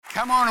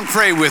Come on and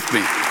pray with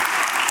me.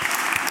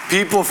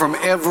 People from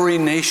every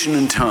nation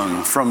and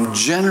tongue, from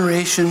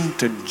generation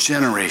to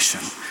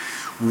generation,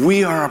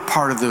 we are a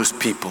part of those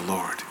people,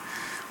 Lord.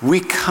 We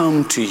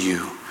come to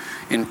you,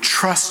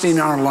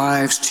 entrusting our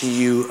lives to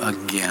you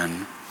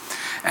again,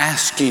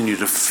 asking you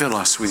to fill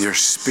us with your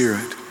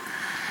Spirit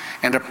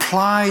and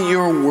apply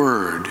your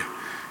word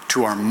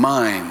to our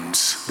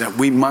minds that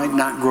we might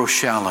not grow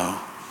shallow,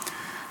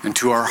 and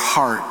to our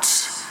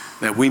hearts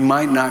that we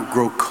might not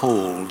grow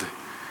cold,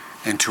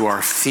 and to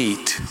our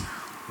feet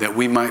that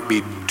we might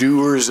be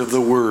doers of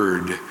the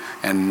word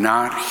and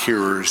not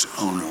hearers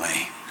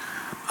only.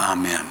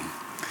 Amen.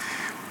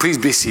 Please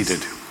be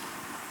seated.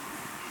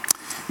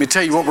 Let me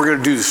tell you what we're going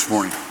to do this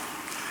morning.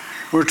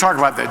 We're going to talk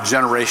about that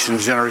generation.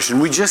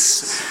 We just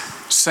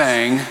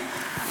sang,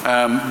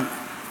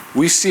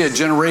 we see a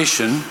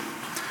generation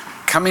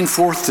coming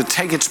forth to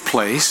take its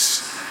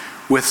place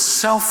with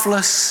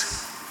selfless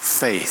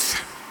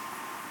faith.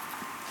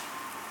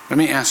 Let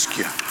me ask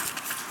you,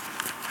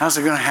 how's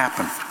it going to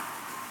happen?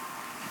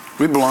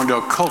 We belong to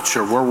a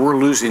culture where we're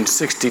losing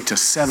 60 to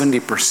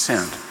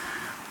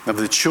 70% of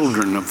the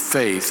children of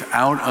faith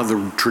out of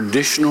the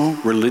traditional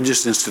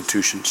religious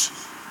institutions.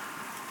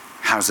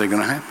 How's that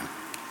going to happen?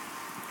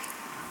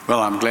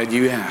 Well, I'm glad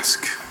you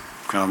asked,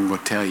 because I'm going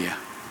to tell you.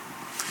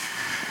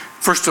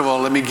 First of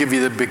all, let me give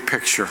you the big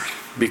picture,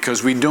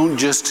 because we don't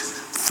just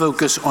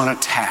focus on a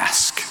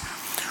task.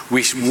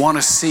 We want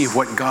to see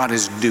what God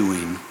is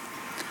doing.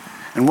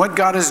 And what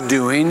God is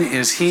doing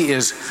is He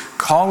is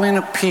calling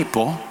a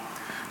people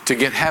to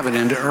get heaven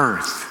into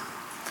earth.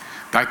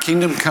 Thy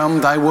kingdom come,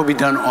 thy will be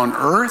done on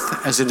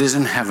earth as it is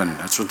in heaven.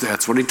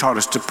 That's what He taught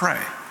us to pray.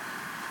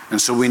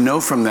 And so we know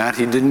from that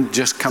He didn't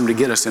just come to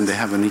get us into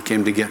heaven. He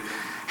came to get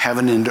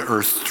heaven into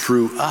earth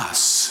through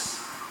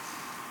us.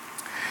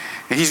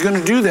 And He's going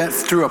to do that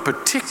through a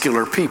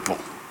particular people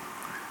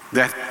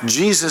that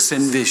Jesus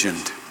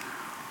envisioned.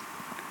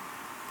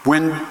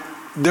 When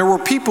there were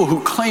people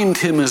who claimed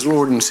Him as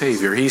Lord and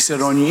Savior, He said,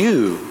 on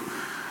you,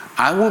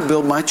 I will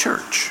build my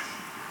church,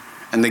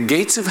 and the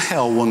gates of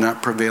hell will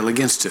not prevail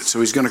against it. So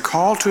He's going to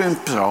call to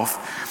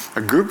Himself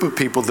a group of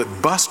people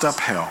that bust up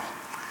hell,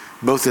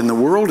 both in the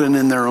world and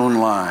in their own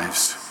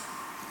lives.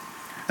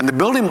 And the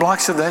building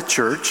blocks of that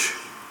church,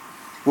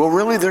 well,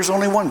 really, there's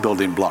only one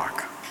building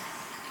block.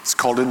 It's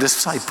called a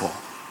disciple.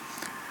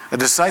 A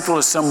disciple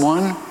is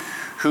someone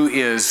who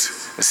is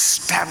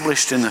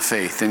established in the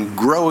faith and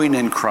growing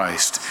in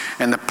Christ,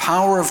 and the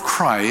power of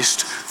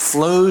Christ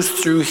flows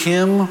through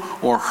him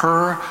or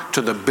her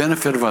to the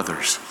benefit of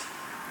others.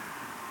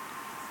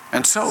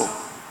 And so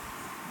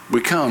we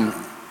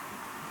come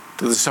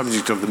to the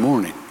subject of the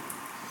morning.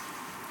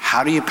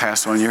 How do you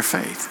pass on your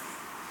faith?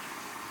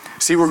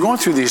 See, we're going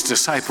through these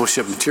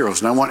discipleship materials,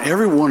 and I want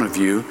every one of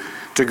you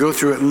to go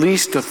through at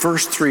least the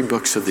first 3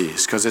 books of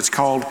these, because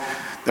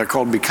they're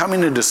called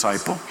Becoming a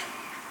Disciple.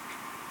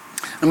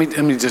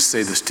 Let me just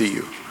say this to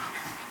you.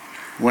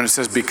 When it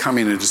says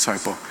becoming a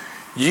disciple,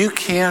 you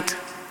can't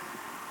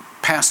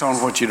pass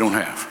on what you don't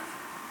have.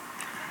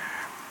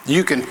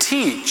 You can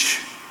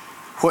teach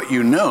what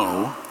you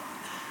know,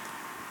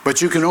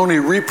 but you can only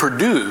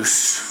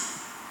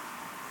reproduce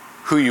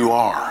who you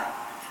are.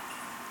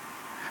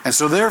 And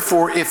so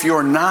therefore, if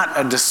you're not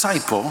a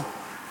disciple,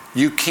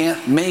 you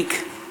can't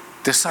make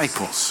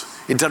disciples.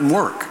 It doesn't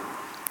work.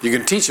 You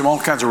can teach them all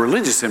kinds of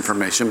religious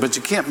information, but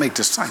you can't make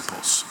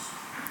disciples.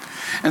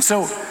 And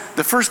so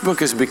the first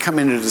book is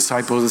Becoming a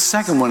Disciple. The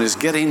second one is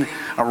getting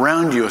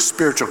around you a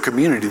spiritual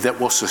community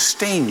that will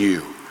sustain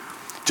you,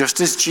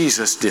 just as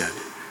Jesus did.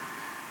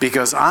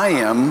 Because I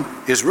am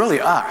is really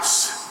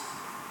us.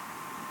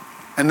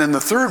 And then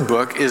the third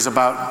book is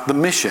about the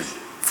mission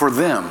for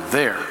them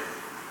there.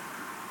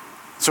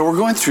 So we're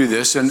going through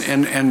this,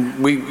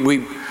 and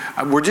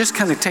we're just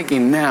kind of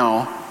taking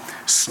now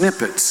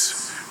snippets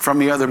from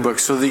the other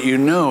books, so that you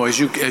know,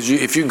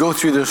 if you go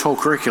through this whole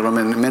curriculum,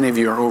 and many of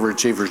you are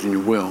overachievers and you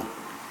will,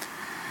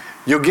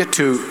 you'll get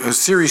to a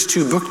series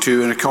 2, book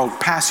 2, and it's called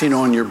Passing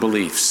on Your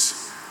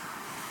Beliefs.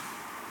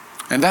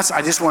 And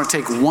I just want to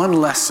take one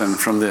lesson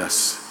from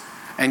this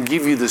and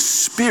give you the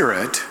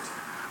spirit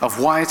of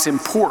why it's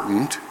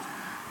important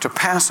to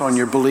pass on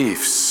your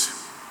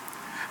beliefs.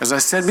 As I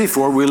said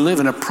before, we live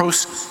in a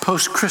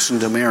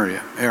post-Christendom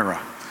era,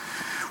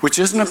 which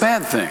isn't a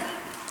bad thing.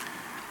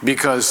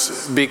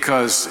 Because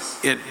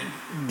it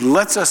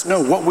lets us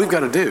know what we've got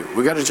to do.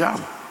 We've got a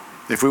job.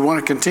 If we want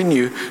to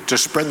continue to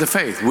spread the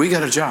faith, we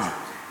got a job.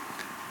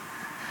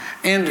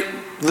 And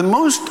the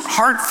most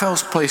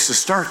heartfelt place to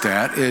start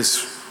that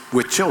is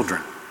with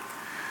children.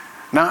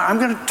 Now, I'm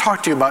going to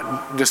talk to you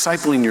about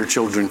discipling your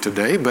children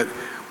today, but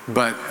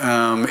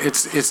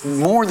it's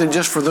more than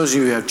just for those of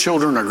you who have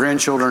children or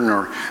grandchildren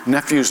or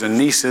nephews and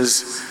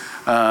nieces,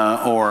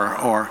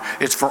 or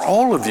it's for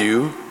all of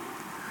you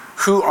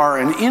who are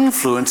an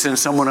influence in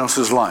someone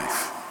else's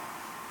life.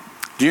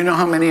 Do you know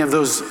how many of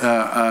those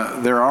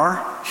there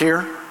are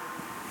here?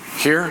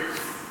 Here?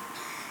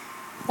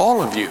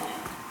 All of you.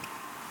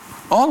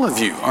 All of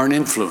you are an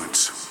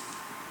influence.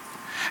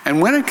 And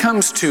when it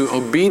comes to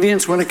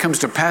obedience, when it comes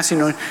to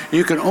passing on,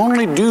 you can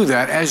only do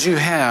that as you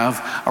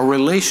have a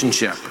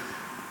relationship,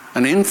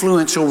 an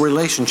influential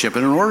relationship.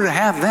 And in order to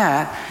have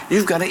that,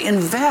 you've got to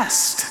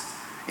invest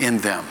in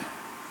them.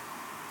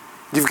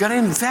 You've got to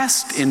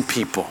invest in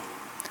people,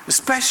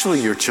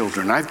 especially your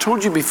children. I've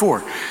told you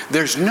before,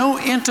 there's no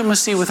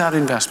intimacy without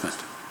investment.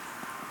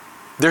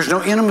 There's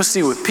no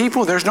intimacy with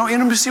people. There's no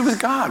intimacy with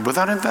God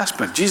without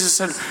investment. Jesus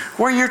said,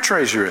 where your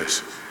treasure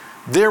is,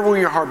 there will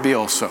your heart be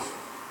also.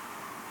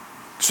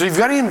 So you've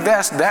got to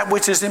invest that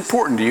which is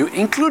important to you,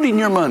 including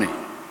your money.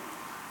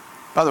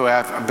 By the way,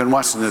 I've been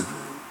watching the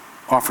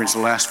offerings the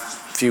last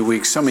few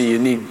weeks. Some of you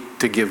need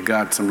to give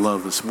God some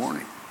love this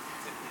morning.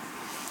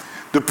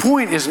 The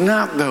point is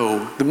not,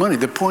 though, the money.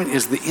 The point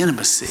is the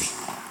intimacy,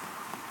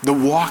 the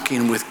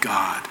walking with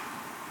God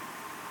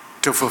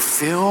to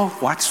fulfill,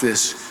 watch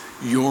this,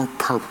 your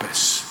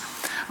purpose.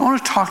 I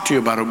want to talk to you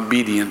about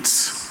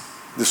obedience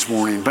this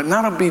morning, but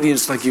not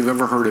obedience like you've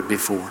ever heard it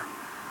before.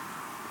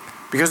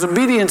 Because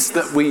obedience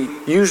that we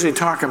usually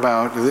talk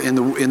about, in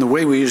the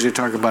way we usually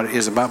talk about it,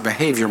 is about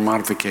behavior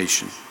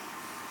modification.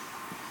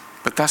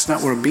 But that's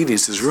not what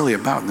obedience is really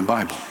about in the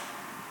Bible.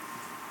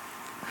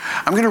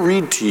 I'm going to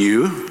read to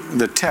you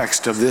the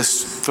text of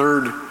this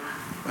third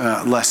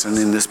lesson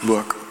in this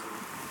book.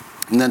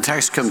 And the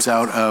text comes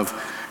out of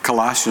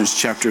Colossians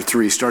chapter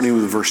 3, starting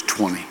with verse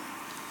 20.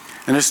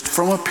 And it's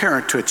from a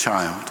parent to a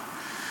child.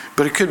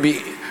 But it could be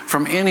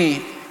from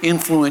any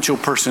influential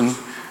person,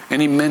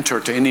 any mentor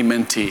to any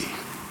mentee.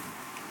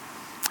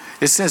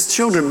 It says,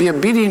 children, be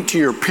obedient to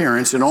your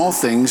parents in all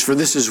things, for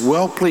this is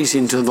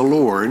well-pleasing to the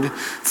Lord.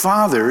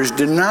 Fathers,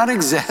 do not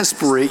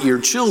exasperate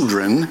your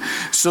children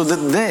so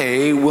that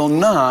they will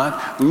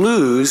not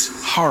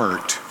lose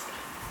heart.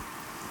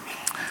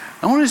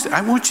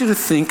 I want you to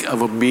think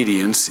of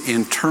obedience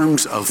in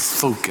terms of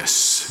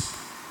focus.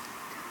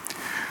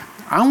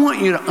 I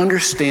want you to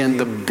understand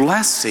the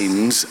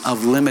blessings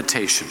of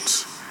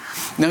limitations.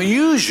 Now,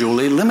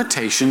 usually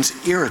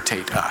limitations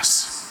irritate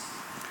us.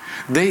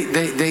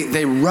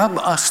 They rub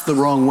us the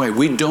wrong way.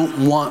 We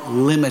don't want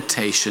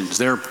limitations.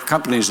 There are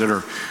companies that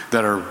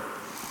are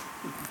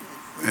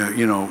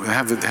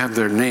have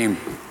their name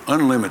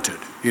unlimited,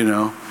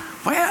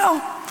 Well,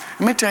 let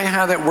me tell you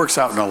how that works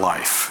out in a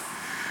life.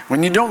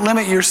 When you don't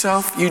limit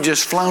yourself, you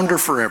just flounder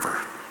forever.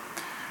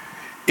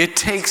 It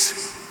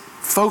takes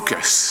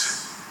focus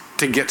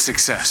to get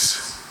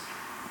success.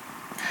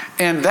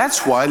 And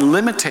that's why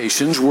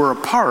limitations were a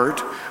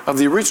part of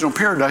the original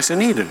paradise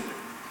in Eden.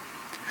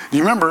 You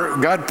remember,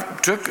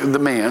 God took the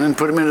man and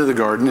put him into the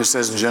garden, it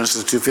says in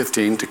Genesis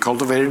 2:15, to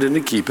cultivate it and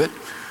to keep it,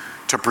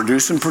 to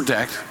produce and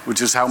protect,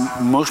 which is how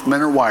most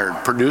men are wired,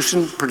 produce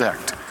and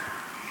protect.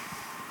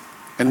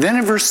 And then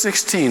in verse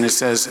 16 it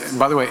says,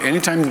 by the way,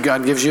 anytime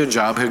God gives you a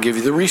job, he'll give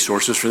you the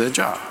resources for that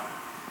job.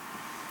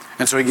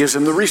 And so he gives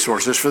him the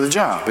resources for the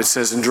job. It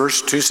says in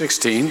verse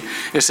 2:16,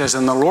 it says,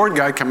 and the Lord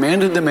God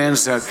commanded the man and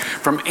said,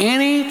 from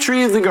any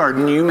tree of the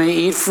garden you may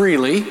eat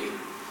freely,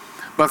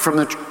 but from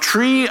the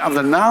tree of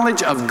the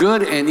knowledge of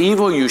good and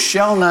evil you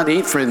shall not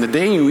eat, for in the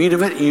day you eat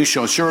of it, you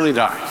shall surely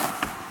die.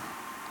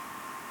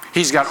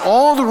 He's got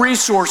all the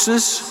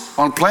resources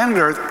on planet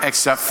Earth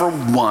except for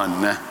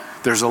one.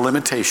 There's a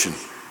limitation,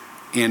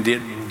 and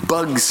it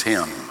bugs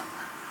him.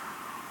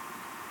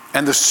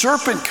 And the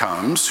serpent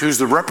comes, who's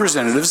the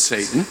representative of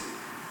Satan,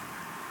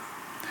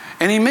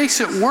 and he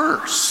makes it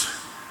worse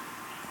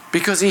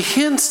because he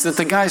hints that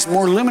the guy's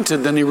more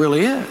limited than he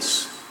really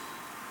is.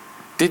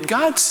 Did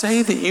God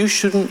say that you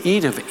shouldn't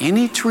eat of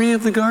any tree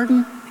of the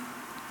garden?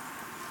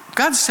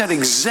 God said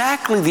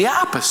exactly the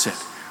opposite.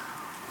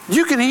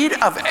 You can eat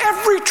of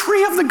every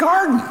tree of the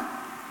garden.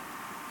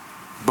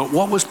 But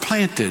what was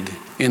planted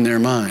in their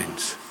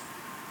minds?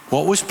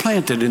 What was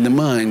planted in the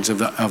minds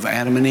of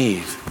Adam and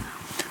Eve?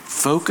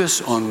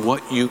 Focus on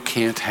what you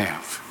can't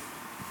have.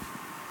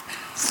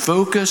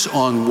 Focus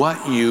on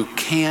what you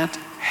can't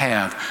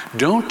have.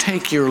 Don't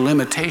take your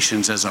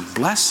limitations as a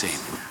blessing.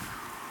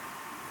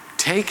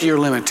 Take your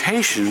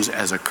limitations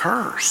as a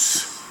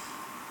curse.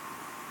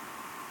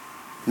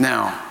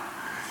 Now,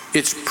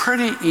 it's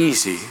pretty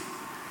easy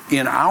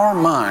in our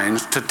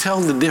minds to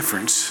tell the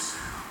difference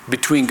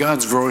between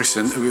God's voice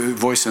and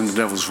the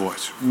devil's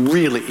voice.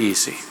 Really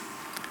easy.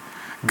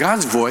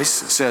 God's voice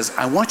says,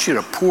 I want you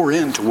to pour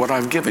into what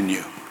I've given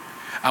you.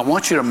 I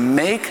want you to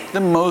make the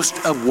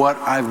most of what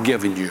I've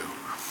given you.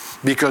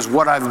 Because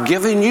what I've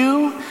given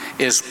you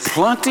is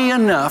plenty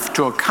enough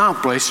to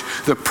accomplish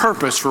the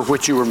purpose for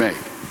which you were made.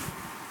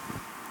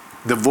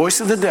 The voice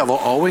of the devil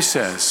always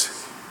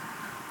says,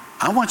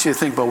 I want you to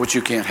think about what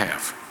you can't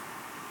have.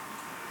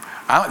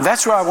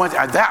 That's where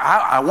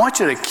I want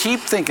you to keep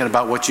thinking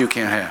about what you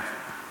can't have.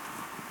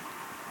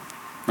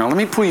 Now let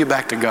me pull you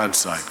back to God's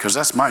side, because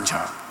that's my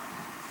job.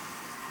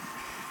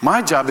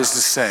 My job is to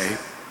say,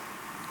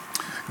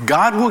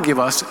 God will give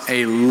us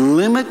a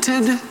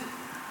limited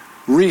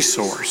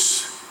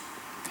resource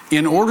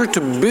in order to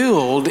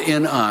build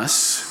in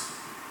us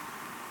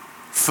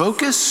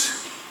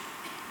focus,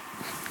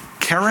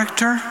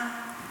 character,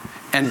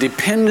 and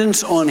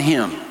dependence on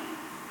Him.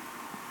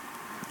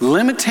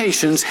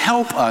 Limitations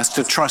help us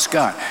to trust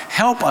God,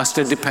 help us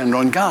to depend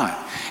on God.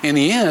 In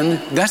the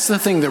end, that's the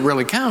thing that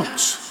really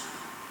counts.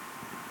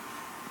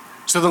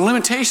 So the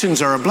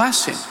limitations are a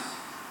blessing.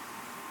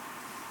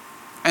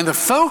 And the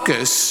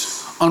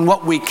focus on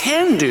what we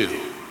can do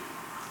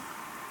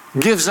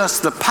gives us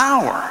the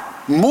power,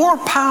 more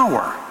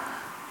power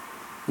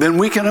than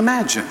we can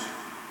imagine.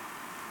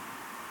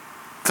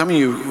 Some of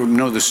you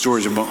know the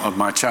stories of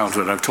my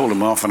childhood. I've told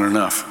them often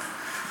enough.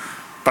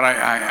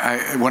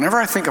 But whenever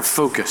I think of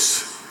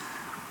focus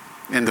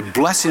and the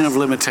blessing of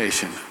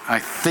limitation, I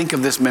think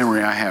of this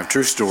memory I have.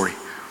 True story.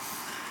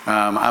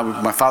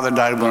 My father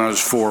died when I was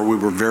 4. We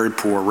were very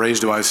poor,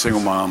 raised by a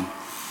single mom,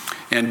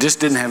 and just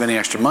didn't have any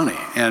extra money.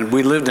 And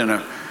we lived in a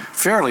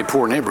fairly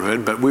poor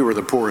neighborhood, but we were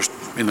the poorest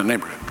in the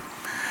neighborhood.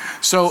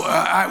 So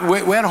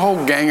we had a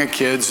whole gang of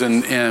kids,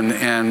 and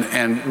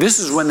this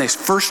is when they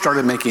first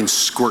started making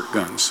squirt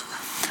guns.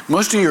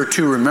 Most of you are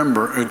too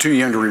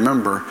young to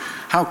remember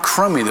how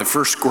crummy the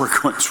first squirt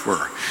guns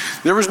were.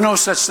 There was no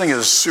such thing as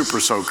a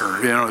super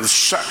soaker. We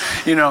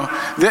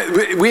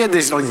had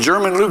these like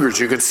German Lugers.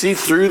 You could see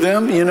through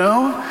them,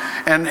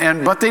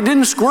 but they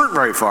didn't squirt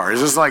very far. It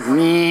was just like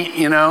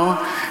me,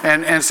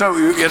 and so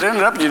it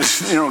ended up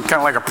kind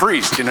of like a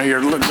priest, you're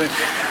looking,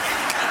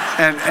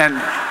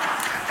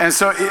 and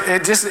so they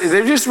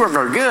just weren't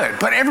very good.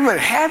 But everybody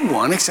had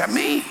one except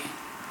me.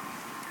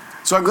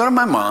 So I go to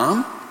my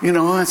mom, and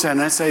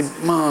I say,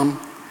 Mom,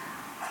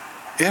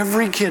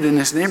 every kid in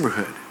this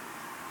neighborhood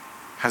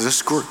has a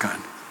squirt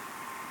gun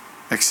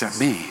except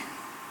me.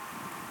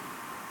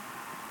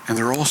 And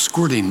they're all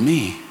squirting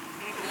me.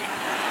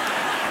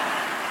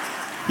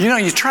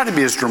 You try to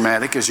be as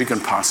dramatic as you can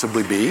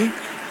possibly be.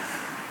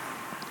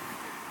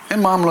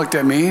 And Mom looked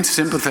at me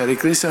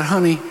sympathetically and said,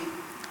 Honey,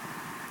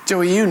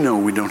 Joey,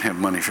 we don't have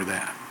money for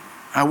that.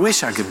 I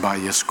wish I could buy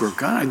you a squirt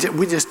gun.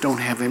 We just don't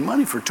have any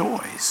money for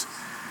toys.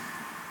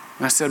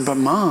 And I said, but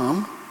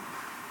Mom,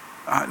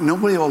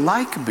 nobody will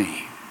like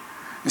me.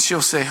 And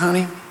she'd say,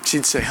 Honey,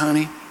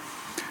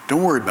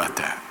 don't worry about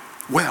that.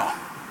 Well,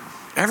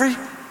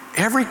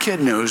 every kid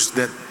knows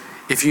that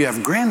if you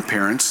have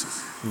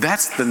grandparents,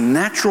 that's the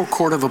natural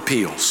court of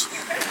appeals.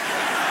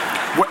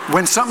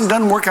 When something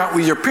doesn't work out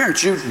with your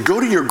parents, you go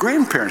to your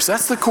grandparents.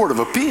 That's the court of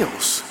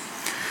appeals.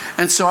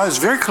 And so I was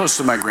very close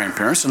to my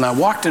grandparents, and I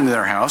walked into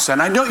their house, and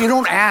you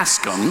don't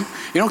ask them.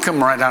 You don't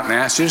come right out and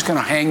ask. You're just going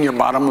to hang your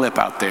bottom lip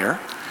out there.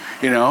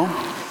 You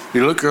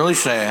look really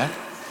sad.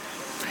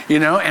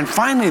 And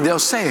finally they'll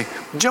say,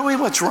 Joey,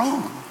 what's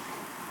wrong?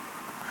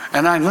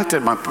 And I looked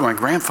at my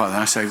grandfather,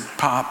 and I said,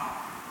 Pop,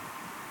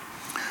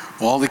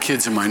 all the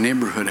kids in my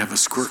neighborhood have a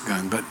squirt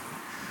gun, but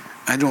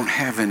I don't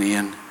have any,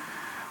 and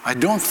I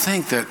don't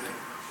think that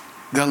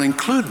they'll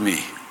include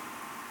me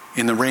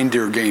in the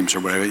reindeer games or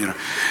whatever,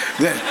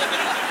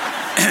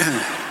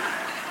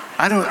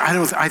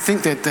 I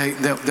think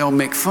that they'll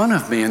make fun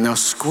of me, and they'll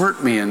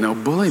squirt me, and they'll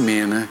bully me,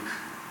 and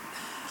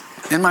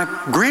my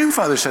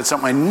grandfather said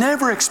something I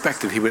never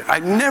expected he would. I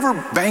never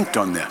banked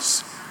on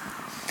this.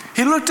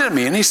 He looked at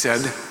me and he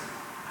said,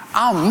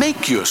 I'll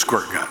make you a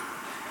squirt gun.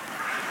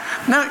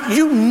 Now,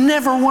 you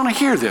never want to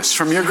hear this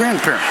from your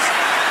grandparents.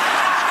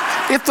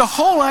 If the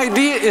whole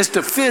idea is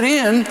to fit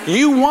in,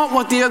 you want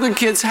what the other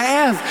kids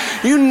have.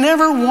 You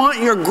never want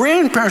your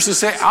grandparents to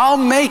say, I'll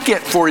make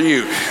it for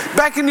you.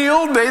 Back in the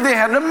old day, they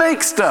had to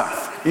make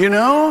stuff,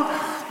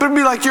 But it'd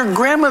be like your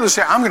grandmother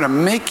say, I'm going to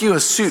make you a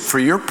suit for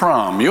your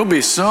prom. You'll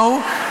be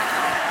so...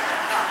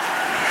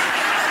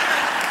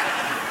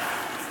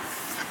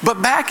 But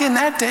back in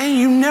that day,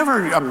 you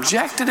never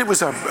objected. It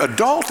was an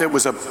adult. It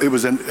was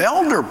an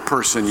elder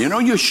person.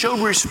 You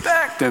showed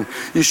respect and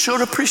you showed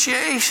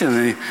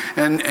appreciation.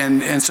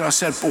 And so I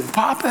said, well,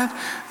 Pop,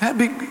 that'd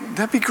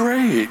be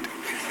great.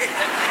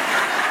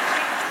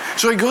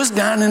 So he goes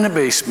down in the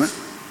basement.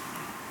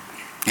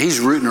 He's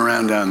rooting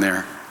around down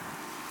there.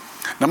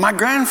 Now, my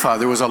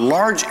grandfather was a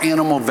large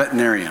animal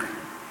veterinarian.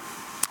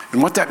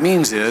 And what that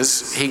means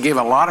is he gave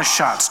a lot of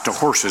shots to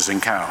horses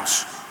and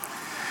cows.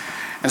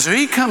 And so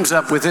he comes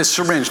up with this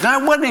syringe. Now,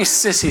 it wasn't a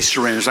sissy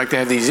syringe like they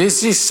have these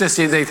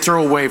sissy, they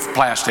throw away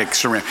plastic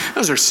syringe.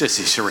 Those are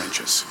sissy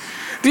syringes.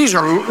 These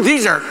are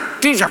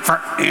for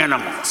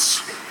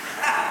animals.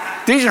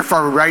 These are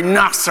for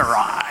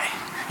rhinoceri,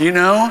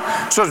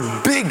 So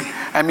it's big.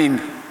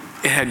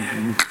 It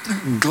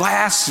had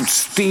glass,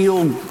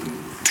 steel,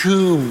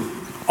 tube,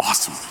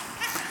 awesome.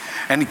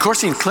 And of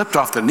course, he clipped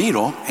off the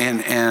needle,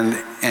 and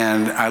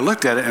I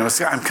looked at it, and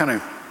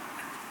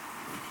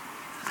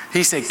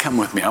he said, come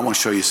with me, I want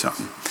to show you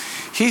something.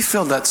 He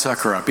filled that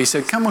sucker up. He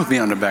said, come with me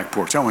on the back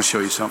porch, I want to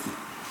show you something.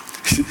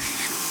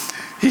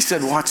 He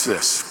said, watch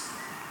this.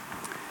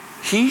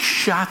 He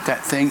shot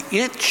that thing,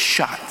 it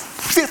shot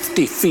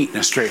 50 feet in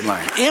a straight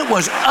line. It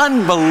was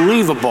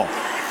unbelievable.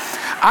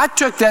 I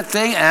took that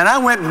thing and I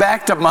went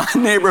back to my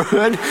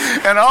neighborhood,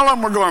 and all of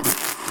them were going,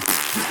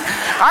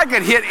 I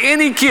could hit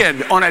any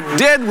kid on a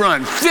dead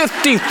run,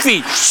 50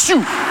 feet,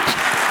 shoot.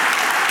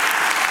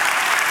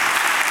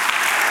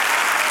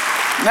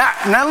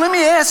 Now let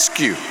me ask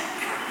you,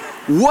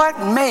 what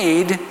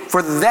made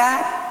for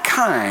that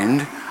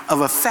kind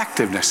of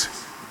effectiveness?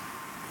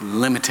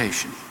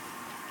 Limitation.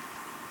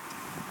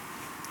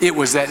 It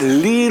was that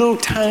little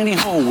tiny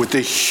hole with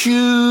the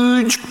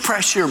huge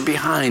pressure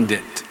behind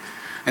it.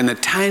 And the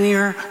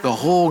tinier the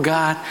hole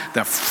got,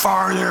 the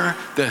farther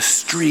the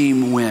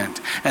stream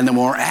went, and the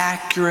more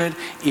accurate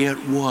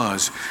it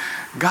was.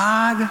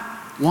 God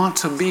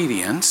wants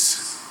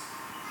obedience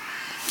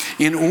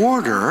in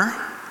order,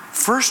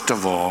 first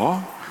of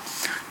all,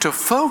 to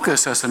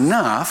focus us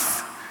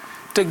enough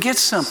to get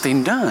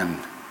something done.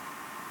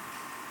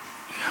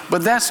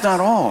 But that's not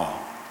all.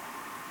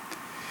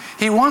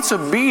 He wants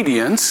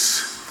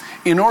obedience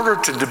in order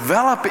to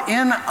develop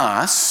in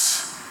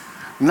us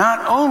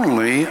not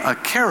only a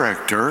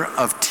character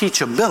of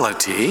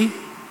teachability,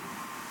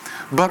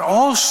 but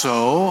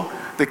also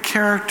the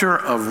character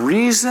of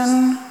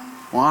reason,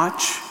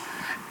 watch,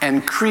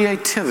 and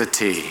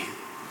creativity.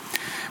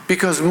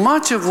 Because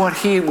much of what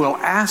he will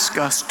ask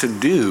us to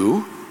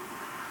do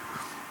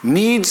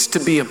needs to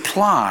be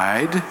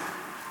applied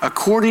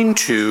according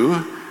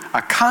to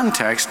a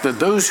context that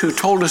those who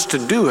told us to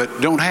do it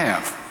don't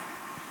have.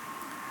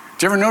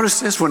 Do you ever notice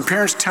this? When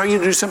parents tell you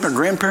to do something,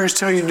 grandparents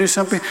tell you to do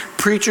something,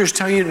 preachers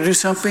tell you to do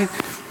something,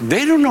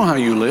 they don't know how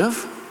you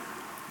live.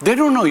 They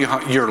don't know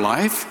your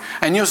life.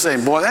 And you'll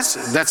say, boy,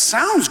 that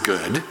sounds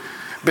good,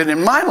 but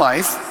in my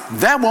life,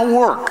 that won't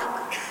work.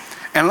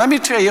 And let me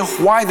tell you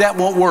why that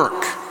won't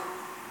work.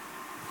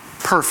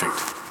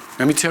 Perfect.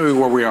 Let me tell you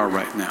where we are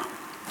right now.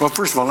 Well,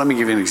 first of all, let me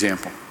give you an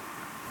example.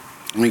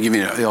 Let me give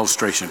you an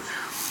illustration.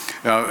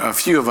 A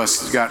few of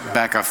us got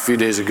back a few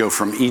days ago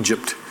from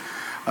Egypt.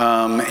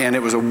 And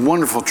it was a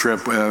wonderful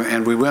trip,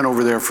 and we went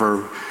over there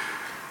for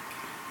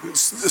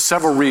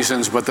several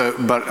reasons, but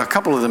a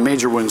couple of the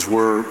major ones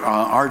were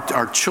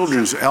our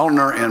children's,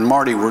 Eleanor and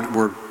Marty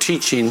were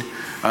teaching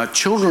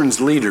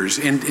children's leaders.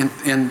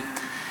 In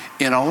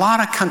a lot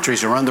of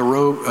countries around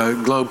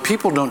the globe,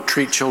 people don't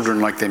treat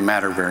children like they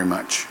matter very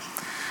much.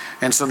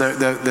 And so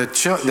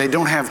they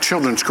don't have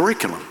children's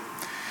curriculum.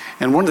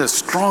 And one of the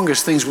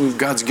strongest things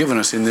God's given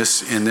us in this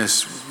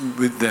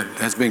that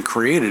has been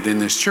created in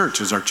this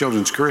church is our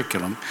children's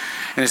curriculum,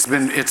 and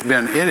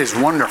it is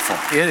wonderful.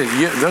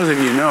 Those of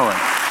you know it.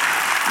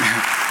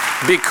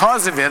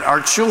 Because of it, our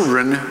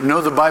children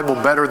know the Bible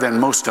better than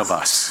most of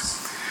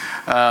us.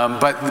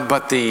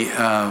 But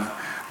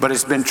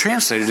it's been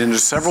translated into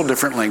several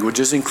different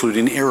languages,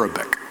 including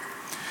Arabic.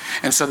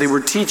 And so they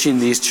were teaching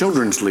these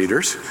children's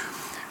leaders.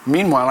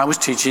 Meanwhile, I was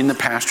teaching the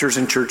pastors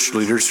and church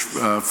leaders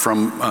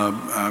from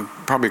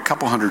probably a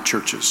couple hundred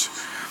churches.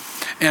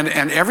 And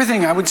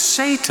everything I would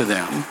say to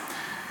them,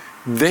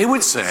 they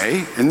would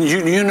say, and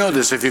you know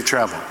this if you've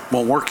traveled,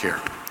 won't work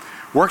here.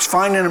 Works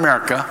fine in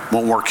America,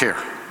 won't work here.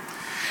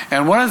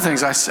 And one of the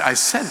things I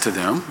said to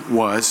them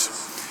was,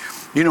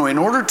 in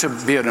order to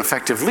be an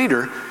effective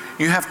leader,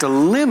 you have to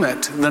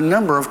limit the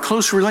number of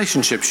close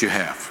relationships you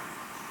have.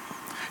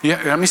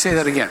 Let me say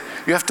that again.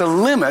 You have to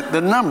limit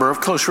the number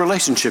of close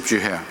relationships you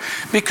have,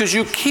 because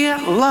you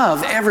can't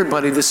love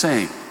everybody the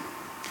same.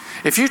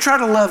 If you try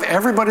to love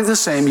everybody the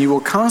same, you will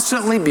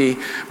constantly be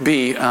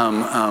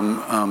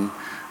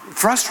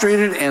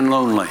frustrated and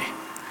lonely.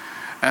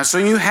 And so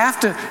you have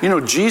to,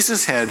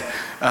 Jesus had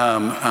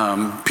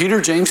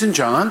Peter, James, and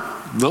John,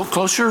 a little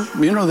closer,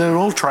 they're a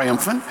little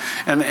triumphant,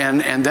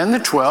 and then the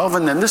 12,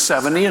 and then the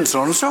 70, and so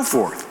on and so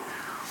forth.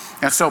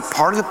 And so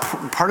part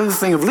of the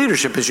thing of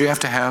leadership is you have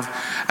to have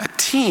a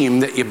team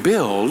that you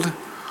build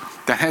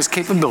that has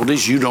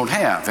capabilities you don't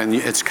have, and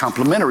it's a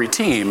complementary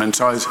team. And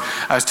so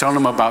I was telling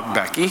them about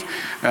Becky.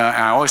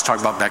 I always talk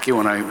about Becky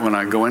when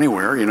I go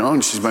anywhere,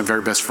 and she's my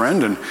very best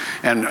friend,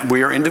 and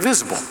we are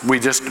indivisible. We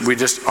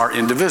just are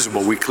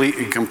indivisible. We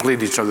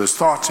complete each other's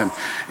thoughts and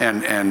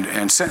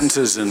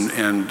sentences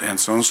and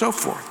so on and so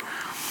forth.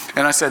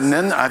 And I said, and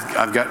then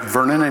I've got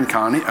Vernon and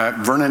Connie,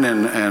 Vernon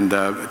and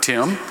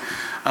Tim.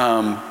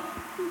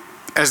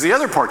 As the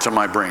other parts of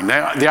my brain,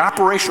 the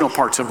operational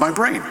parts of my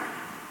brain.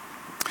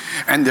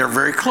 And they're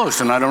very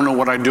close, and I don't know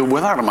what I'd do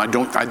without them. I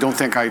don't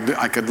think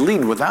I could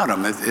lead without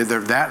them.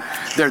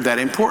 They're that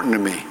important to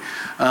me.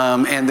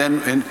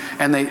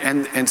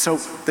 And so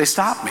they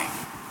stopped me.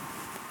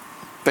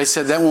 They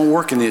said, that won't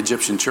work in the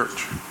Egyptian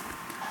church.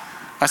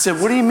 I said,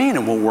 what do you mean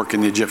it won't work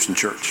in the Egyptian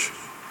church?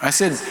 I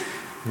said,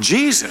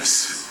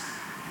 Jesus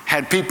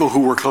had people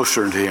who were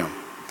closer to him.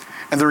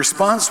 And the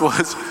response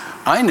was,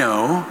 I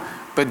know,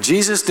 but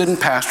Jesus didn't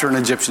pastor an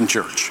Egyptian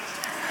church.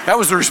 That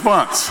was the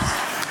response.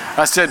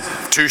 I said,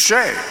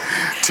 touché.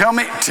 Tell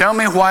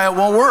me why it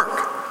won't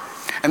work.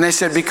 And they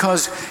said,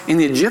 because in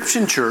the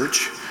Egyptian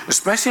church,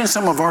 especially in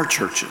some of our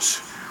churches,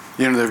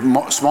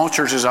 the small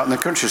churches out in the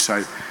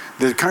countryside,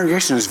 the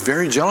congregation is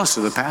very jealous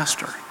of the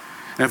pastor.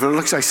 And if it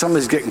looks like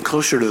somebody's getting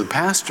closer to the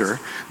pastor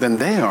than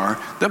they are,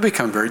 they'll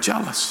become very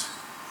jealous.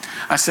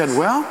 I said,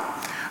 well,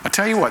 I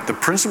tell you what, the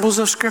principles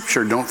of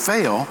Scripture don't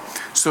fail,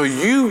 so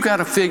you've got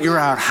to figure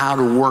out how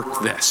to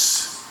work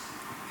this.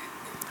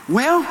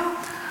 Well,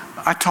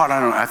 I taught,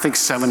 I think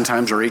 7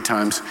 times or 8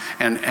 times,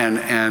 and the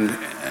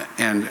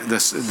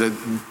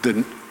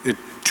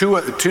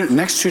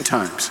next 2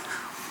 times,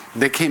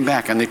 they came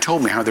back and they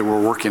told me how they were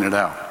working it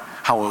out,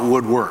 how it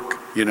would work.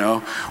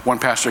 One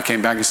pastor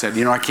came back and said,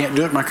 I can't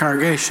do it in my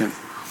congregation,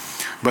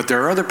 but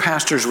there are other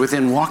pastors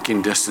within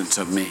walking distance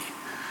of me.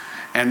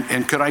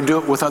 And could I do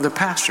it with other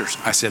pastors?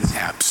 I said,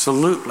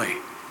 absolutely.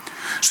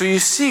 So you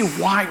see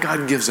why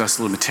God gives us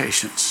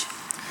limitations.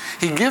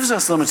 He gives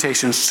us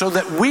limitations so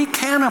that we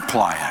can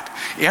apply it.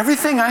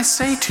 Everything I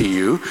say to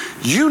you,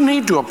 you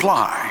need to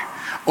apply,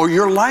 or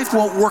your life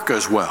won't work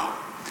as well.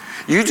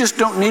 You just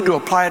don't need to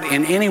apply it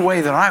in any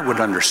way that I would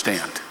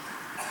understand.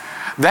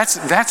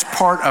 That's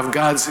part of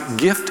God's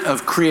gift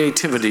of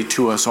creativity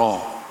to us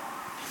all.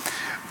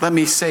 Let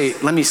me say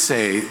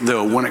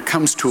though, when it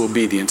comes to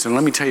obedience, and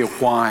let me tell you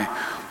why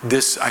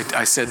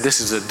I said this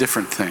is a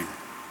different thing.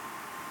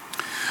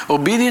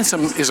 Obedience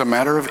is a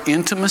matter of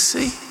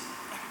intimacy,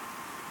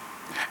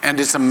 and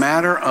it's a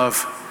matter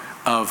of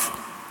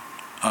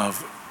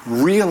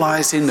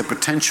realizing the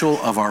potential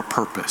of our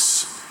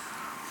purpose.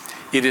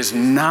 It is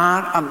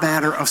not a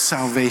matter of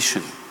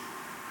salvation.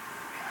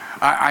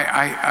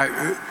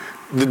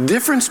 The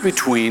difference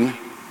between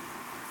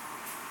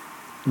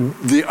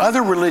the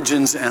other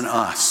religions and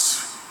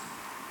us,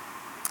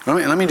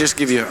 let me just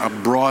give you a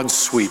broad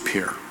sweep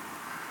here.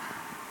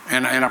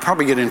 And I'll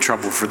probably get in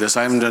trouble for this.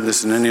 I haven't done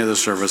this in any other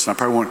service, and I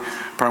probably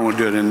won't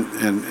do it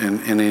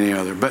in any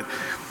other. But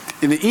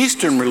in the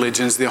Eastern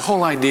religions, the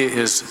whole idea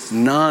is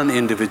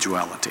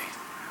non-individuality.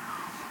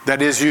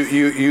 That is,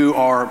 you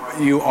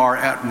are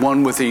at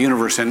one with the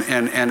universe, and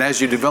as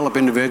you develop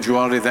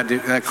individuality,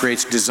 that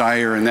creates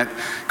desire, and that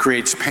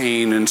creates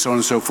pain, and so on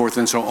and so forth.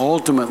 And so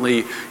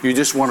ultimately, you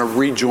just want to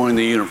rejoin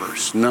the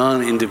universe.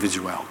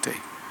 Non-individuality.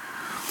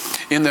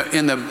 In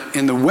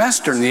the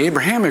Western, the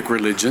Abrahamic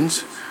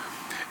religions,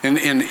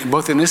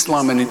 both in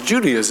Islam and in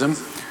Judaism,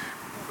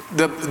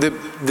 the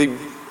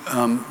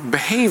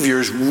behavior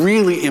is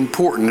really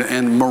important,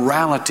 and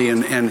morality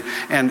and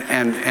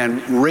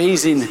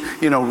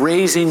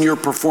raising your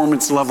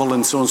performance level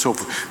and so on and so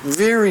forth.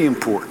 Very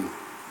important.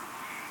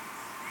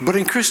 But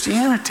in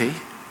Christianity,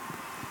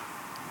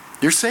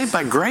 you're saved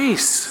by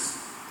grace.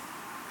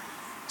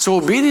 So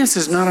obedience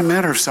is not a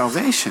matter of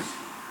salvation,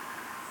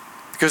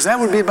 because that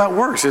would be about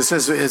works. It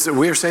says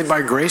we are saved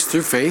by grace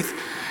through faith,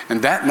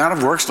 and that not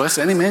of works, lest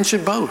any man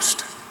should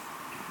boast.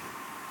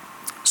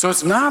 So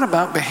it's not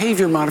about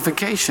behavior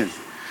modification.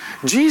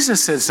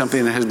 Jesus said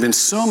something that has been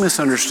so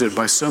misunderstood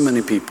by so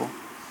many people.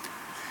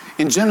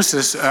 In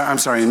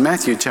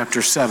Matthew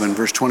chapter 7,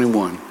 verse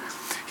 21,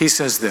 he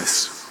says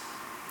this.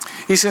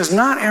 He says,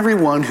 "Not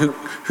everyone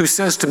who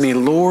says to me,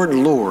 'Lord,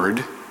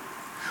 Lord,'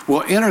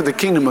 will enter the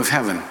kingdom of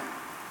heaven,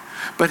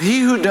 but he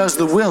who does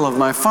the will of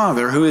my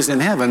Father who is in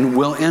heaven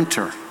will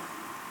enter."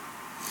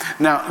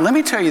 Now, let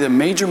me tell you the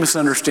major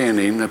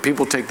misunderstanding that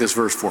people take this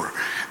verse for.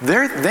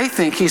 They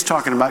think he's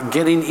talking about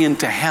getting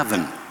into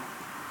heaven.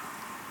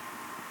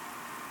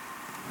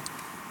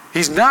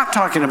 He's not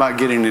talking about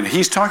getting in.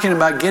 He's talking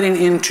about getting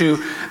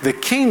into the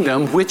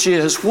kingdom, which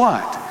is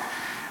what?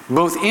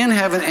 Both in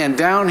heaven and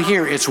down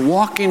here, it's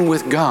walking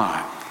with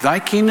God. Thy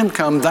kingdom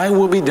come, thy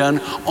will be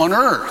done on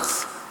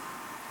earth.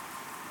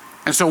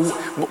 And so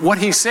what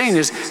he's saying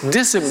is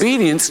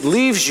disobedience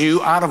leaves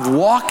you out of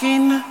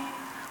walking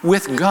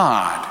with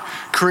God,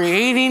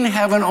 creating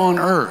heaven on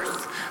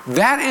earth.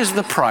 That is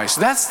the price.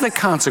 That's the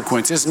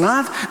consequence. It's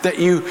not that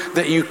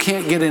you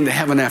can't get into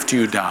heaven after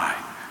you die.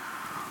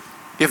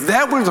 If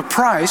that were the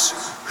price,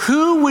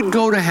 who would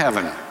go to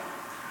heaven?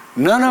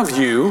 None of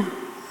you,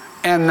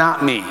 and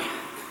not me.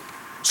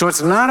 So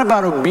it's not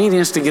about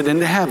obedience to get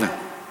into heaven.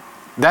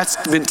 That's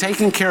been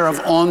taken care of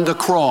on the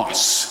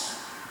cross.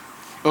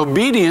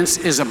 Obedience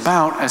is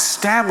about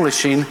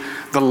establishing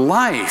the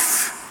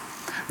life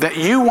that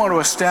you want to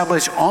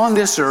establish on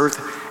this earth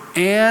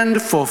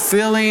and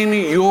fulfilling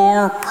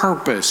your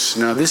purpose.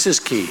 Now, this is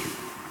key.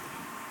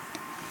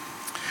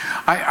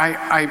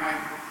 I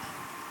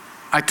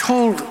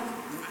told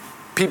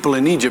people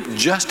in Egypt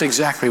just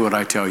exactly what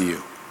I tell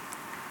you.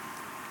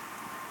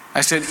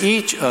 I said,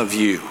 each of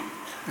you,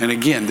 and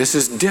again, this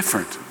is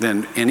different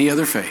than any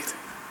other faith.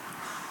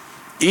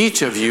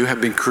 Each of you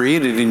have been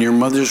created in your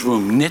mother's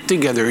womb, knit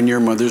together in your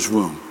mother's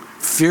womb.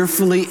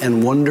 Fearfully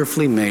and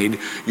wonderfully made,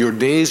 your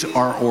days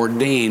are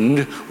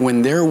ordained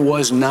when there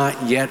was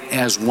not yet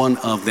as one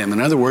of them. In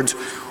other words,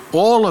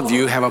 all of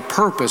you have a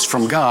purpose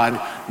from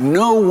God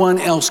no one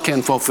else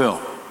can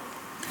fulfill.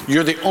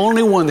 You're the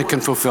only one that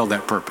can fulfill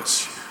that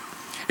purpose.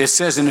 It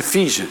says in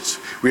Ephesians,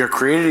 we are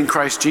created in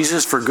Christ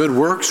Jesus for good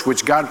works,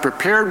 which God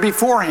prepared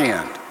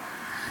beforehand,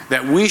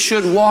 that we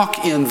should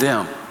walk in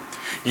them.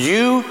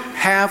 You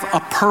have a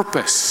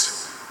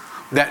purpose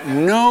that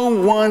no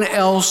one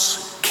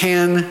else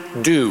can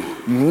do.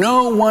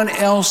 No one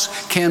else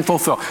can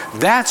fulfill.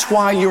 That's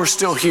why you're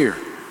still here.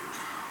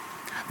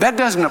 That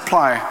doesn't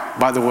apply,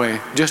 by the way,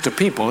 just to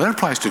people. That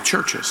applies to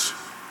churches.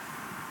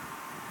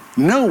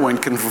 No one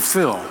can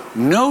fulfill,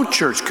 no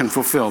church can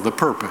fulfill the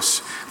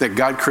purpose that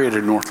God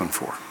created Northland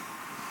for.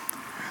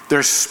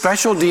 There's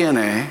special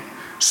DNA,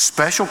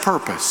 special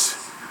purpose,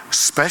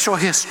 special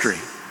history.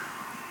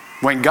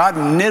 When God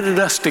knitted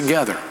us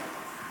together,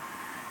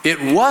 It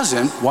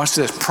wasn't, watch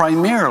this,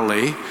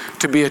 primarily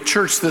to be a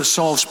church that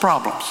solves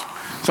problems.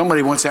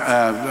 Somebody once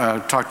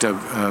talked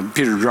to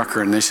Peter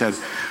Drucker, and they said,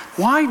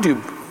 why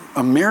do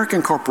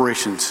American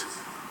corporations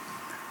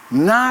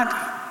not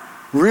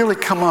really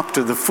come up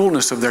to the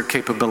fullness of their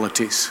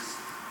capabilities?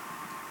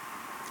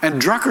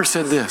 And Drucker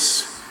said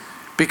this,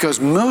 because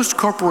most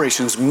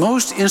corporations,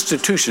 most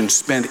institutions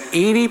spend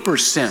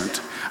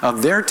 80%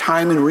 of their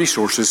time and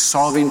resources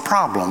solving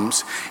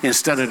problems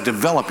instead of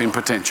developing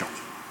potential.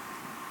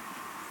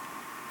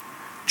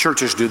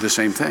 Churches do the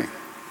same thing.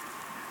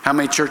 How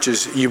many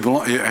churches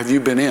have you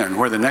been in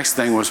where the next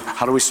thing was,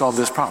 how do we solve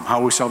this problem? How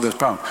do we solve this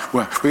problem?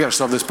 Well, we got to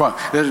solve this problem.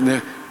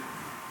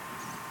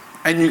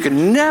 And you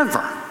can never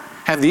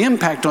have the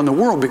impact on the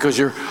world because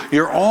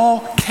you're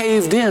all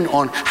caved in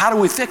on how do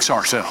we fix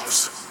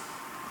ourselves?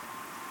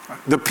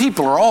 The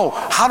people are all,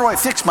 how do I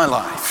fix my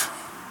life?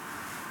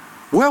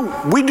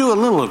 Well, we do a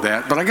little of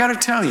that, but I got to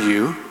tell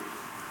you,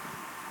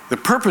 the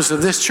purpose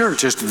of this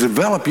church is to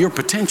develop your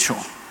potential.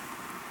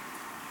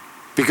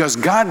 Because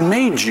God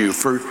made you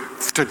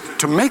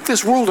to make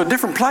this world a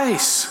different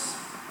place.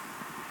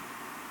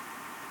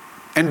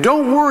 And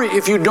don't worry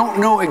if you don't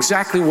know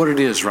exactly what it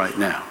is right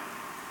now.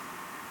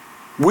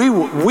 We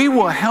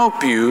will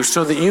help you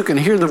so that you can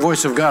hear the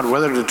voice of God,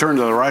 whether to turn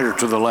to the right or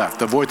to the left,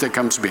 the voice that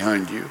comes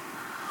behind you.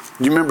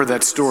 You remember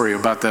that story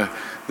about the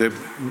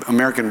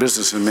American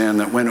businessman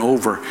that went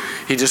over.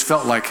 He just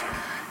felt like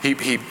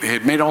he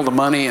had made all the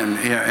money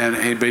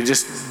but he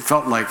just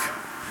felt like,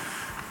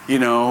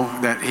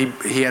 that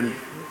he had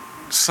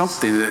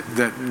something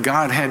that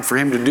God had for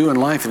him to do in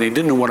life, and he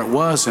didn't know what it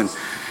was, and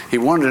he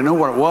wanted to know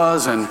what it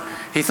was, and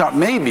he thought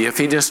maybe if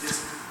he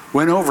just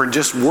went over and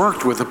just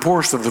worked with the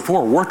poorest of the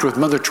poor, worked with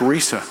Mother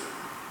Teresa.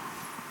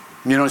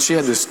 She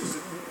had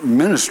this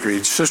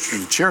ministry,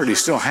 Sisters of Charity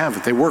still have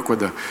it. They work with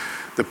the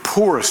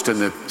poorest and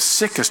the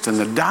sickest and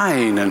the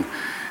dying, and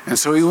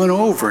so he went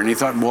over and he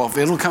thought, well, if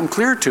it'll come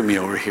clear to me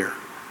over here.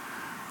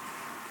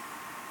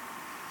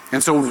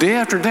 And so day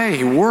after day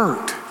he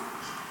worked.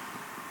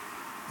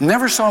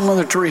 Never saw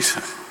Mother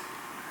Teresa.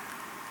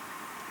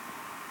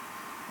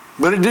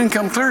 But it didn't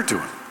come clear to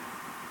him.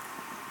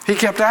 He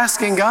kept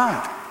asking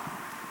God,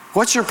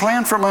 what's your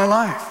plan for my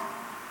life?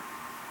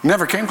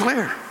 Never came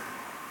clear.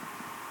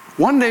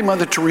 One day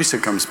Mother Teresa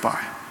comes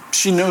by.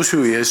 She knows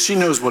who he is. She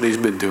knows what he's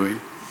been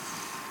doing.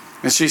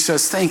 And she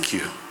says, thank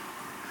you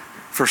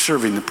for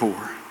serving the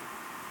poor.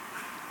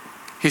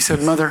 He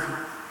said, Mother,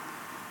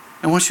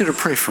 I want you to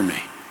pray for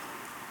me.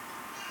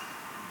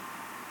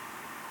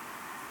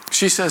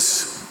 She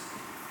says,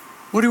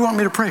 what do you want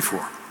me to pray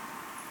for?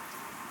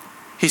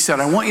 He said,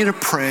 I want you to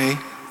pray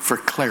for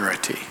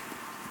clarity.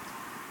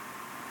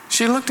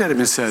 She looked at him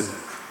and said,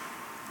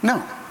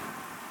 no.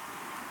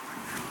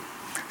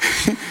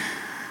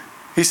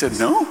 He said,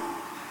 no?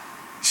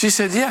 She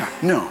said, yeah,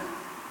 no.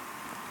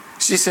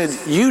 She said,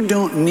 you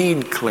don't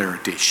need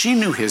clarity. She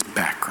knew his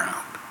background.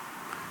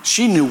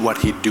 She knew what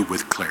he'd do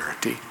with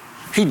clarity.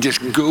 He'd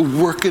just go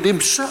work it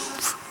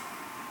himself.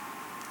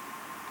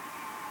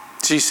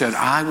 She said,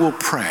 I will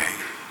pray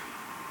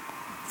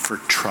for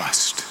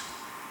trust.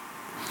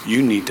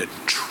 You need to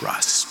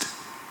trust.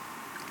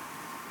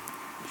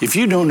 If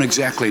you don't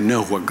exactly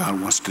know what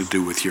God wants to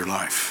do with your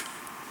life,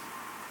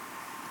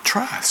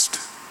 trust.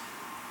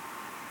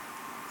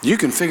 You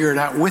can figure it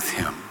out with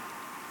him.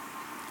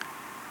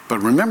 But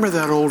remember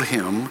that old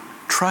hymn,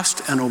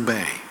 trust and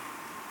obey.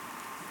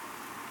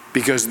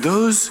 Because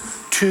those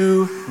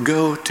two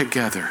go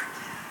together.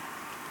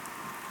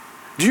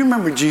 Do you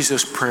remember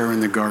Jesus' prayer in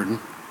the garden?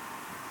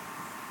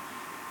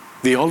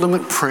 The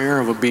ultimate prayer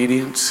of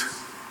obedience.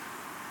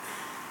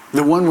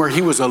 The one where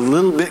he was a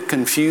little bit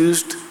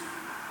confused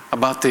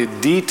about the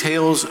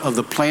details of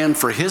the plan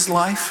for his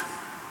life.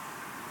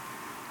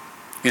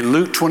 In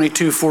Luke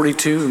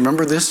 22:42,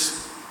 remember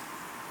this?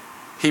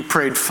 He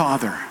prayed,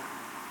 Father,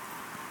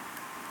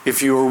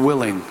 if you are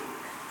willing,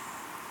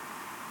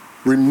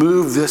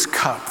 remove this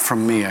cup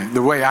from me.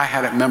 The way I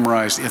had it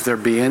memorized, if there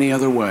be any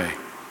other way.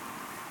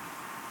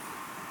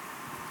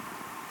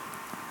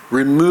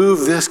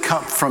 Remove this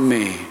cup from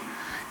me,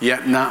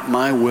 yet not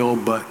my will,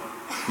 but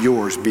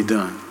yours be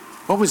done.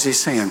 What was he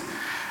saying?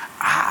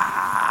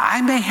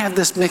 I may have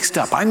this mixed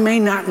up. I may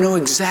not know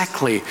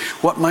exactly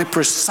what my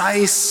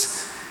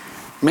precise,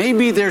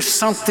 maybe there's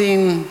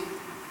something,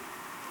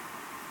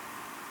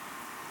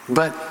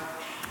 but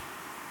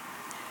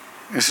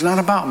it's not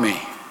about me.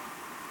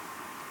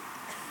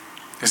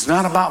 It's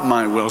not about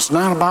my will. It's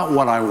not about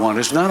what I want.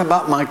 It's not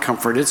about my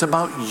comfort. It's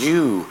about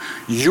you.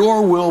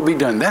 Your will be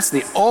done. That's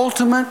the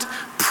ultimate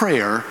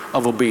prayer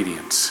of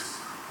obedience.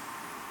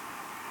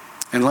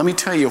 And let me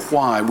tell you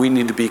why we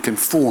need to be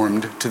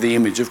conformed to the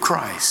image of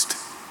Christ.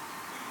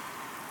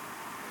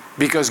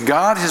 Because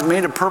God has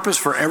made a purpose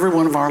for every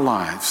one of our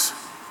lives.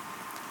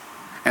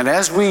 And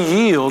as we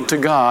yield to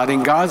God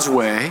in God's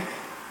way,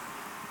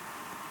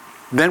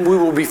 then we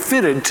will be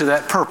fitted to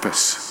that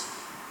purpose.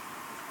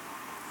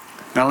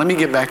 Now let me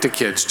get back to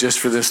kids just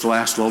for this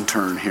last little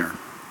turn here.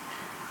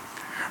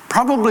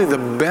 Probably the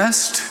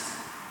best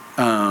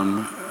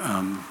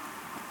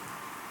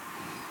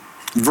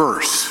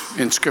verse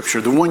in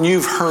Scripture, the one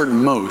you've heard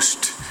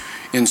most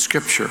in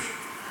Scripture,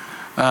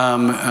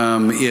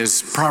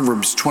 is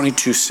Proverbs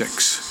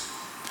 22:6,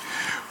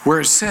 where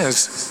it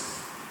says,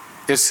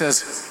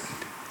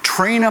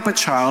 train up a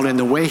child in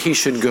the way he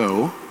should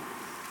go,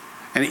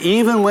 and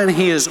even when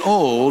he is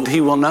old,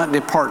 he will not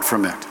depart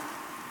from it.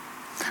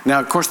 Now,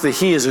 of course, the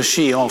he is a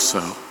she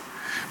also,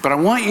 but I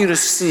want you to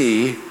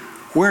see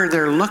where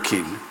they're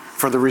looking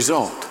for the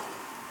result.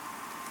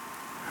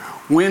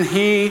 When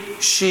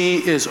she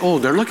is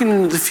old, they're looking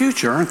into the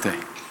future, aren't they?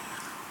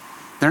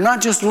 They're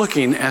not just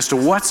looking as to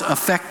what's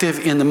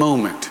effective in the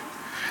moment.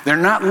 They're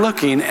not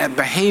looking at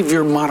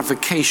behavior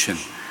modification.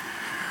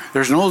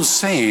 There's an old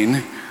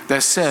saying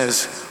that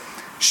says,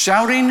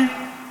 shouting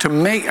to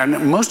make,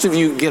 and most of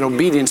you get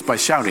obedience by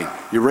shouting.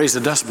 You raise the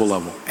decibel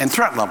level and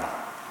threat level.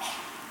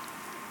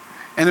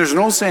 And there's an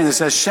old saying that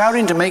says,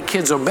 shouting to make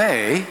kids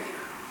obey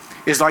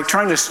is like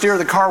trying to steer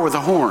the car with a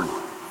horn.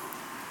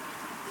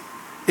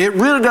 It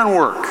really doesn't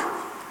work.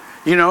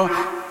 You know,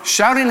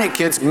 shouting at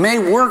kids may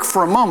work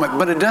for a moment,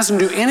 but it doesn't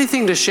do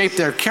anything to shape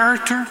their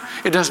character.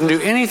 It doesn't do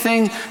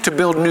anything to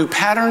build new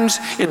patterns.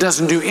 It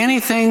doesn't do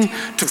anything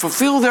to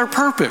fulfill their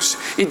purpose.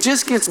 It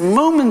just gets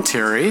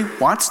momentary,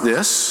 watch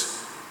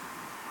this,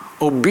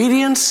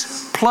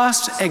 obedience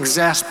plus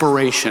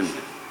exasperation.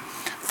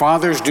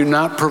 Fathers, do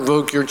not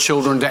provoke your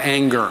children to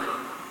anger.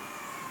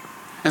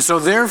 And so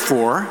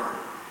therefore,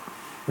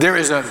 there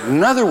is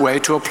another way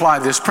to apply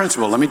this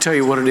principle. Let me tell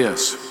you what it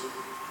is.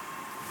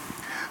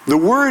 The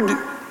word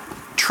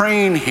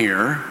train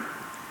here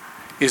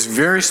is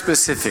very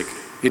specific.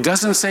 It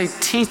doesn't say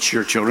teach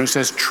your children, it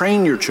says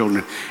train your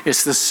children.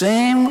 It's the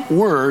same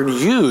word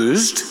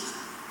used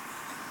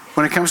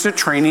when it comes to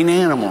training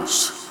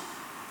animals.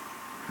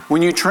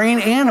 When you train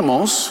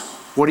animals,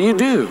 what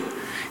do?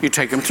 You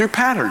take them through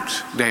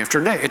patterns day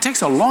after day. It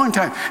takes a long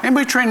time.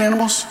 Anybody train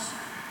animals?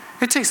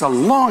 It takes a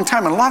long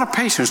time and a lot of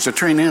patience to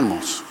train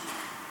animals.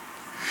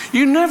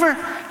 You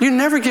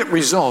never get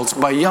results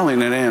by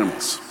yelling at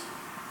animals.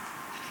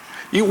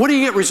 What do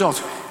you get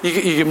results? You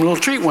give them a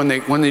little treat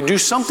when they do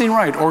something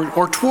right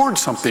or towards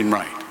something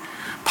right.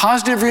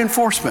 Positive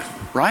reinforcement,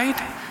 right?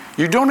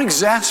 You don't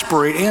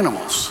exasperate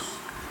animals.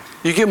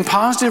 You give them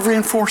positive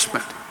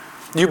reinforcement.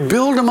 You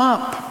build them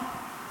up.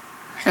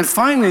 And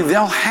finally,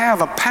 they'll have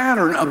a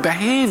pattern of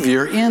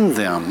behavior in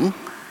them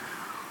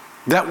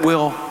that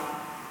will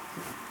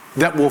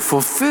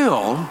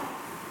fulfill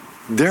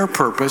their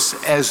purpose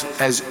as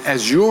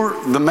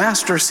the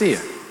master see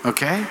it,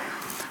 okay?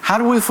 How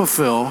do we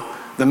fulfill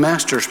the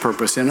master's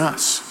purpose in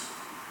us?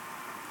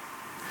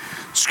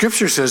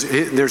 Scripture says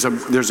there's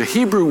a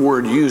Hebrew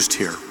word used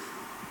here,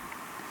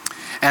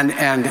 and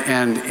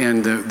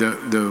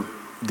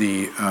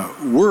the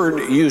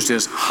word used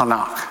is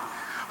hanak.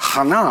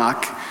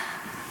 Hanak,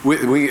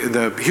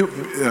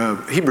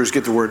 the Hebrews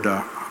get the word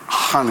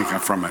Hanukkah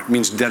from it. It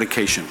means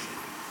dedication,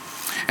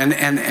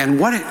 and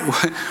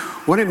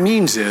what it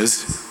means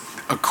is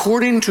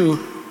according to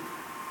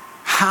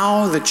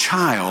how the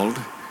child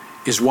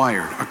is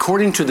wired,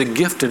 according to the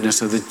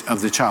giftedness of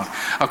the child,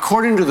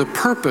 according to the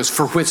purpose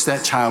for which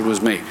that child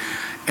was made.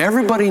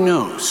 Everybody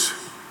knows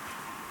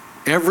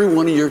every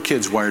one of your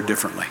kids wired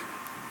differently.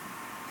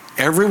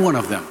 Every one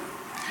of them.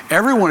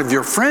 Every one of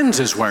your friends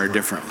is wired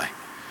differently.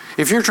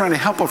 If you're trying to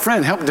help a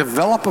friend, help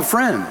develop a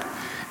friend,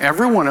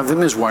 every one of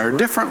them is wired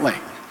differently.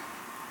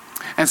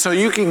 And so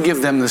you can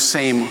give them the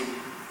same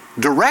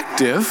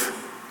directive,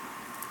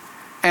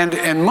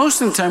 and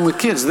most of the time with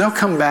kids, they'll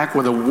come back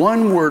with a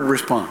one-word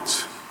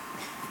response.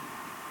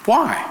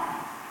 Why?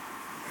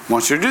 I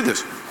want you to do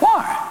this.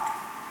 Why?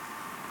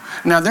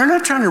 Now, they're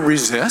not trying to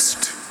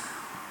resist.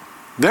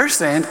 They're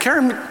saying,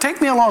 Karen, take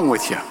me along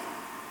with you.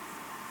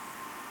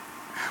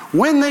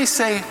 When they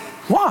say,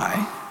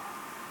 why?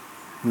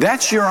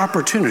 That's your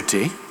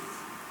opportunity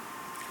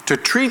to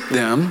treat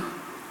them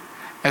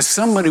as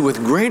somebody with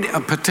great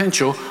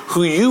potential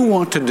who you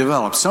want to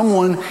develop,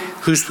 someone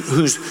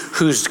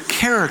whose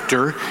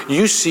character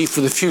you see for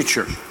the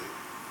future.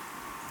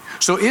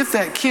 So if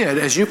that kid,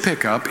 as you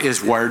pick up,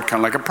 is wired kind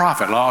of like a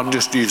prophet, I'll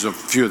just use a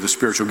few of the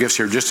spiritual gifts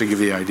here just to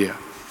give you the idea.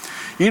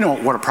 You know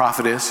what a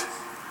prophet is?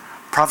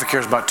 A prophet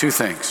cares about two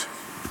things.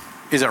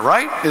 Is it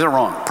right? Is it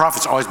wrong?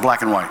 Prophet's always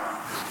black and white.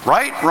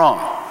 Right?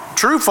 Wrong.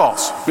 True?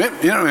 False?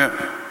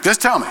 Just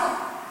tell me.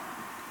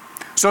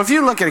 So if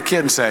you look at a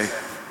kid and say,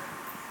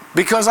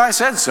 because I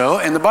said so,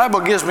 and the Bible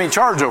gives me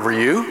charge over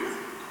you,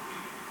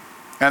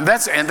 and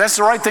that's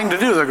the right thing to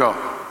do, they'll go,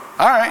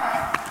 all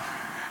right.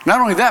 Not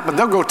only that, but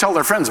they'll go tell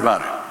their friends about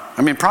it.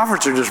 I mean,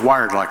 prophets are just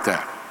wired like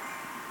that.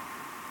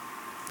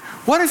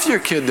 What if your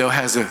kid, though,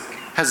 has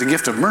a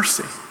gift of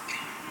mercy,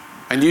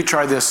 and you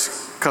try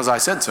this because I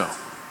said so?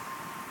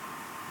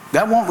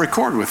 That won't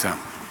record with them.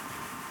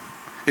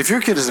 If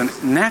your kid is a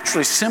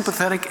naturally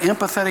sympathetic,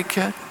 empathetic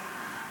kid,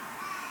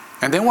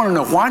 and they want to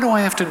know, why do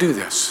I have to do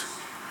this?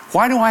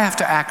 Why do I have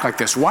to act like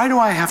this? Why do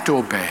I have to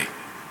obey?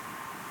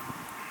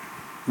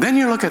 Then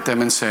you look at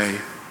them and say,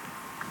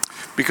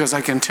 because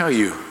I can tell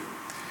you,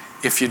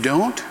 if you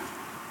don't,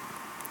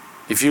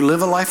 if you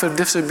live a life of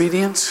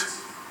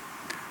disobedience,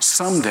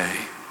 someday,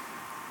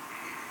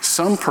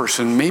 some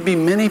person, maybe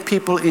many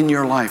people in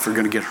your life are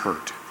going to get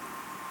hurt.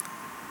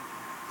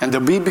 And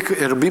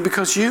it'll be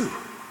because you.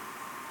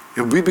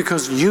 It'll be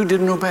because you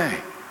didn't obey.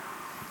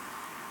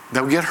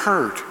 They'll get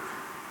hurt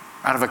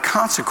out of a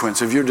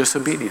consequence of your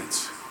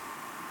disobedience.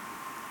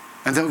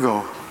 And they'll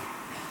go,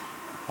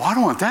 well, I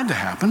don't want that to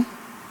happen.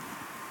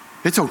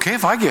 It's okay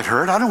if I get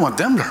hurt. I don't want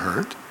them to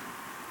hurt.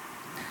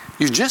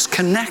 You just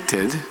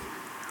connected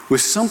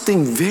with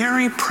something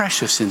very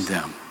precious in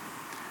them.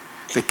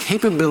 The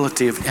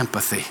capability of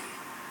empathy.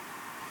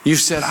 You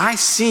said, I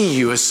see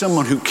you as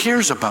someone who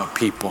cares about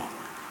people.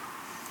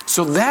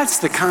 So that's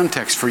the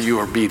context for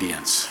your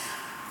obedience.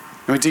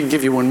 Let me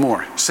give you one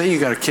more. Say you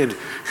got a kid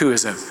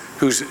who's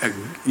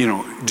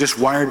just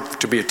wired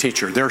to be a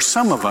teacher. There are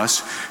some of us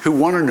who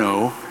want to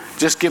know,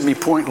 just give me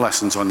point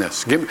lessons on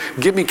this.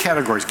 Give me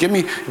categories. Give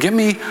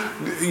me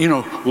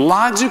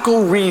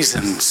logical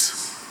reasons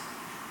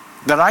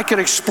that I could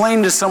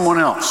explain to someone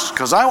else.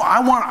 Because I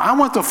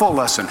want the full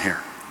lesson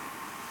here.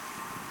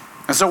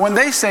 And so when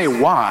they say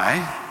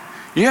why,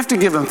 you have to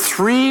give them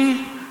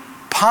 3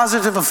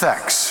 positive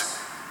effects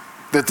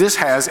that this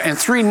has and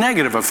 3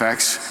 negative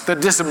effects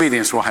that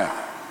disobedience will have.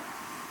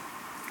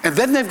 And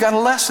then they've got a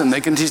lesson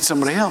they can teach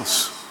somebody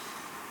else.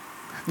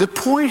 The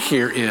point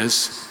here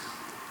is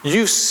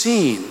you've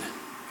seen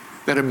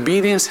that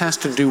obedience has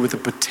to do with the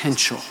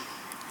potential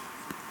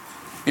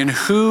in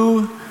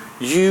who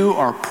you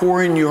are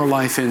pouring your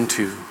life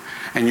into,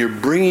 and you're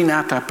bringing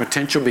out that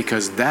potential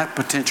because that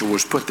potential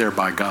was put there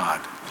by God.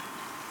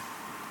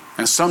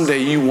 And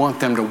someday you want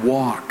them to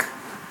walk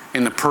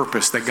in the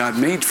purpose that God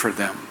made for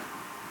them.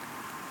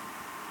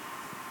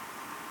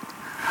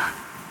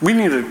 We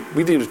need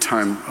a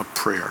time of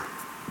prayer.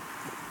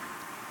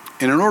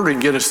 And in order to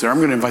get us there, I'm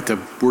going to invite the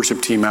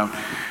worship team out.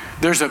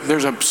 There's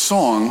a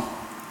song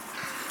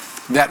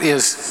that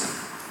is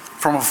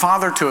from a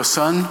father to a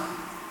son,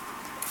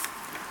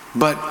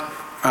 but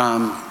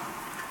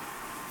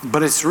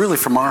it's really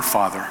from our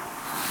Father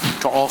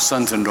to all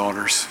sons and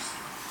daughters.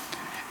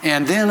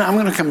 And then I'm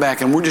going to come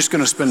back and we're just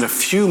going to spend a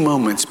few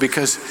moments,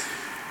 because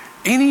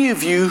any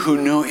of you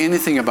who know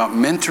anything about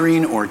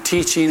mentoring or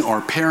teaching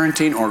or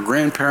parenting or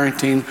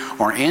grandparenting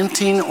or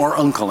aunting or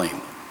uncling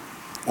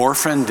or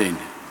friending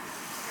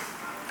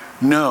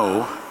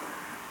know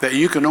that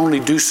you can only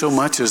do so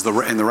much and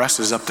the rest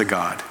is up to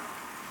God.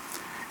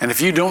 And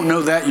if you don't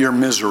know that, you're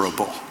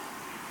miserable.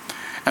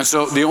 And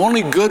so the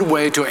only good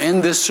way to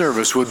end this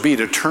service would be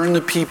to turn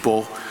the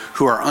people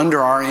who are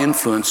under our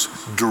influence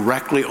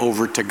directly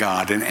over to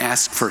God and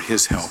ask for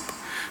His help.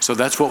 So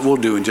that's what we'll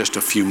do in just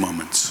a few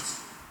moments.